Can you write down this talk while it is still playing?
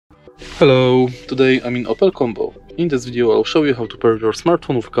Hello, today I'm in Opel Combo. In this video I'll show you how to pair your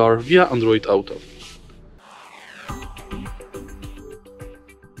smartphone with car via Android Auto.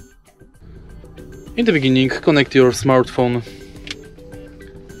 In the beginning, connect your smartphone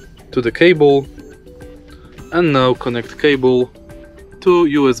to the cable and now connect cable to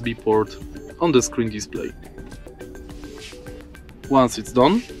USB port on the screen display. Once it's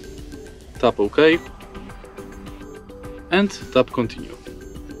done, tap OK and tap Continue.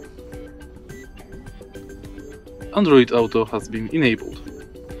 Android Auto has been enabled.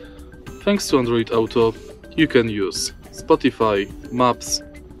 Thanks to Android Auto, you can use Spotify, Maps,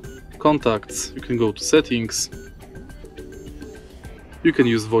 Contacts, you can go to Settings, you can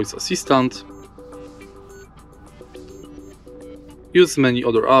use Voice Assistant, use many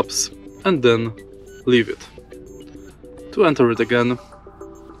other apps and then leave it. To enter it again,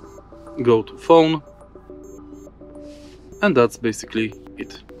 go to Phone, and that's basically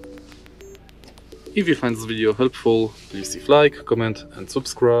it. If you find this video helpful, please leave like, comment and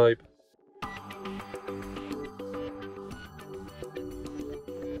subscribe.